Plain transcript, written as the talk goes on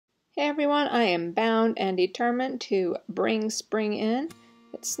Hey everyone, I am bound and determined to bring spring in.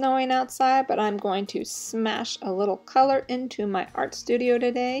 It's snowing outside, but I'm going to smash a little color into my art studio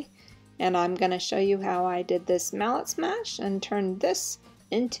today. And I'm going to show you how I did this mallet smash and turned this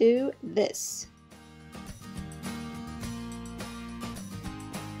into this.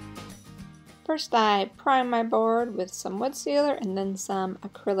 First I prime my board with some wood sealer and then some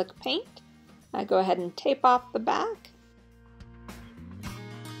acrylic paint. I go ahead and tape off the back.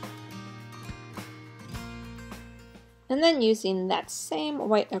 And then using that same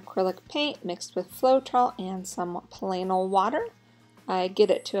white acrylic paint mixed with Floetrol and some plain old water, I get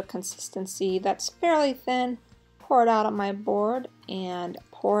it to a consistency that's fairly thin, pour it out on my board, and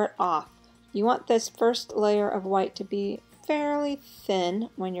pour it off. You want this first layer of white to be fairly thin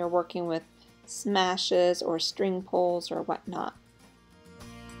when you're working with smashes or string pulls or whatnot.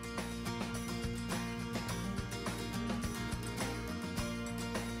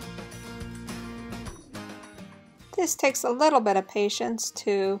 This takes a little bit of patience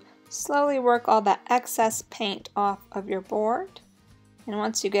to slowly work all that excess paint off of your board. And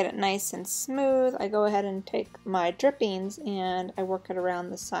once you get it nice and smooth, I go ahead and take my drippings and I work it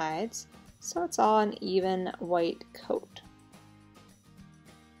around the sides so it's all an even white coat.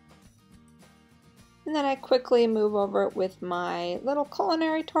 And then I quickly move over it with my little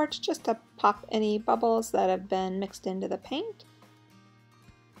culinary torch just to pop any bubbles that have been mixed into the paint.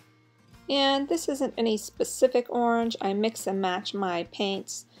 And this isn't any specific orange. I mix and match my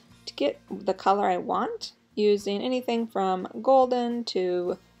paints to get the color I want, using anything from golden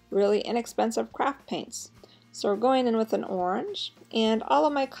to really inexpensive craft paints. So we're going in with an orange, and all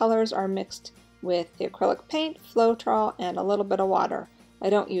of my colors are mixed with the acrylic paint, Floetrol, and a little bit of water. I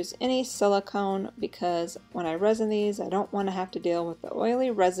don't use any silicone because when I resin these, I don't want to have to deal with the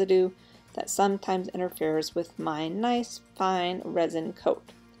oily residue that sometimes interferes with my nice fine resin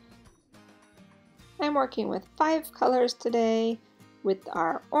coat. I'm working with 5 colors today with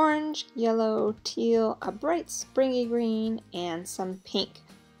our orange, yellow, teal, a bright springy green, and some pink.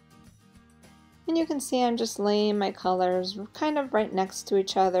 And you can see I'm just laying my colors kind of right next to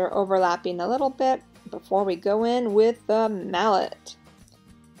each other, overlapping a little bit before we go in with the mallet.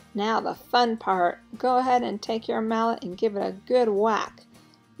 Now the fun part, go ahead and take your mallet and give it a good whack.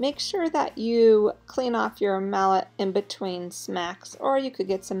 Make sure that you clean off your mallet in between smacks, or you could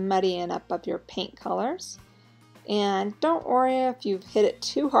get some muddying up of your paint colors. And don't worry if you've hit it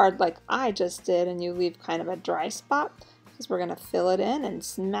too hard like I just did and you leave kind of a dry spot, because we're going to fill it in and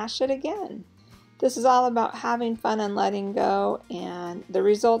smash it again. This is all about having fun and letting go, and the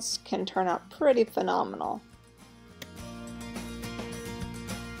results can turn out pretty phenomenal.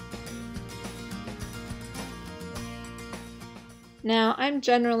 Now, I'm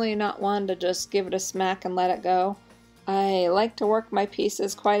generally not one to just give it a smack and let it go. I like to work my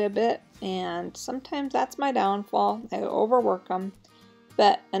pieces quite a bit, and sometimes that's my downfall. I overwork them.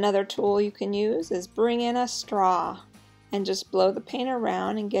 But another tool you can use is bring in a straw and just blow the paint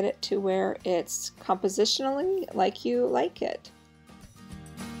around and get it to where it's compositionally like you like it.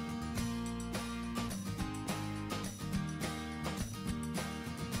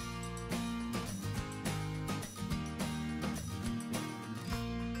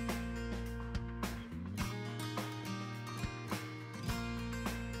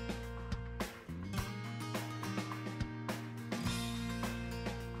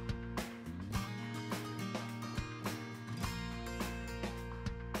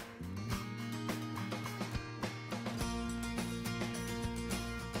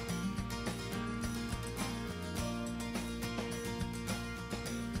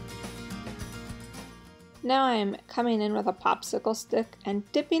 Now I'm coming in with a popsicle stick and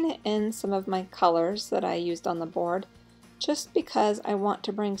dipping it in some of my colors that I used on the board, just because I want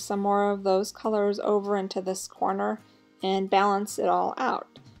to bring some more of those colors over into this corner and balance it all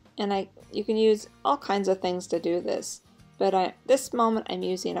out. And you can use all kinds of things to do this, but at this moment I'm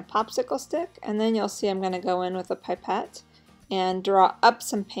using a popsicle stick, and then you'll see I'm going to go in with a pipette and draw up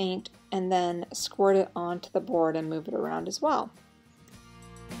some paint and then squirt it onto the board and move it around as well.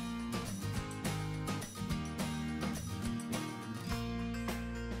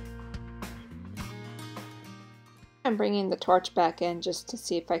 I'm bringing the torch back in just to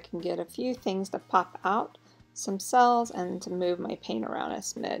see if I can get a few things to pop out, some cells, and to move my paint around a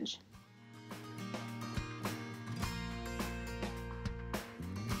smidge.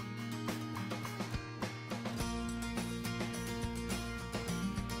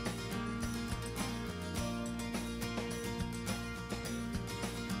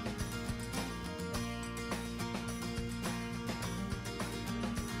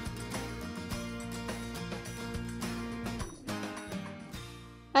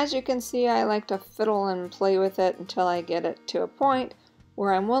 As you can see, I like to fiddle and play with it until I get it to a point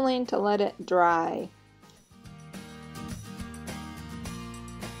where I'm willing to let it dry.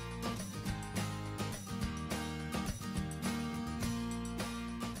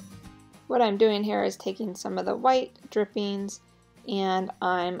 What I'm doing here is taking some of the white drippings and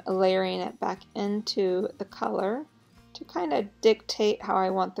I'm layering it back into the color to kind of dictate how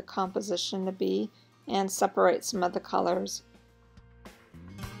I want the composition to be and separate some of the colors.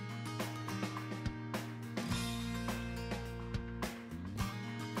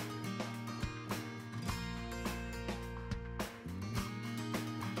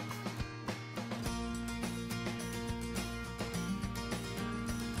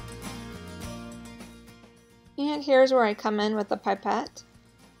 And here's where I come in with the pipette,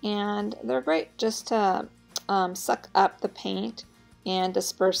 and they're great just to suck up the paint and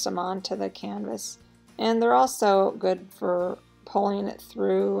disperse them onto the canvas. And they're also good for pulling it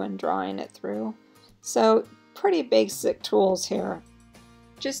through and drawing it through. So pretty basic tools here.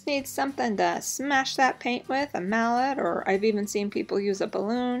 Just need something to smash that paint with, a mallet, or I've even seen people use a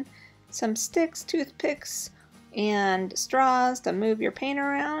balloon, some sticks, toothpicks, and straws to move your paint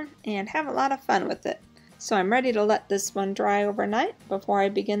around and have a lot of fun with it. So I'm ready to let this one dry overnight before I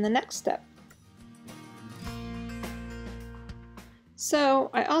begin the next step. So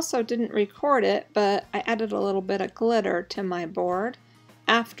I also didn't record it, but I added a little bit of glitter to my board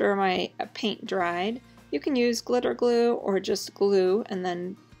after my paint dried. You can use glitter glue or just glue and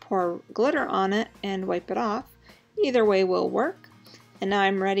then pour glitter on it and wipe it off. Either way will work. And now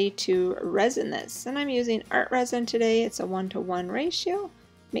I'm ready to resin this. And I'm using art resin today. It's a 1:1 ratio.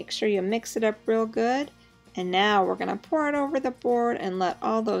 Make sure you mix it up real good. And now we're going to pour it over the board and let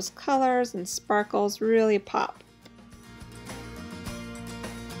all those colors and sparkles really pop.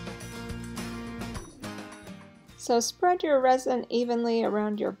 So spread your resin evenly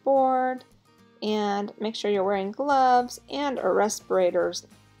around your board and make sure you're wearing gloves and a respirator.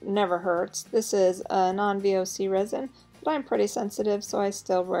 Never hurts. This is a non-VOC resin, but I'm pretty sensitive, so I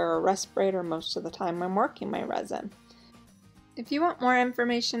still wear a respirator most of the time I'm working my resin. If you want more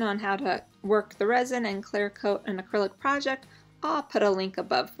information on how to work the resin and clear coat an acrylic project, I'll put a link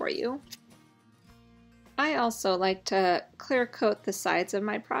above for you. I also like to clear coat the sides of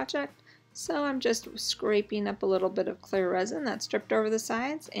my project, so I'm just scraping up a little bit of clear resin that's dripped over the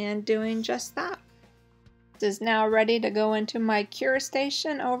sides and doing just that. This is now ready to go into my cure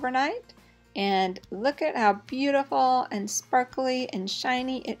station overnight, and look at how beautiful and sparkly and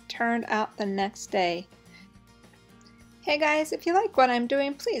shiny it turned out the next day. Hey guys, if you like what I'm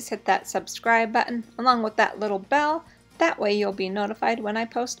doing, please hit that subscribe button along with that little bell. That way you'll be notified when I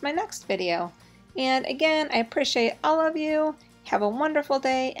post my next video. And again, I appreciate all of you. Have a wonderful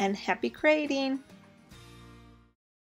day and happy creating!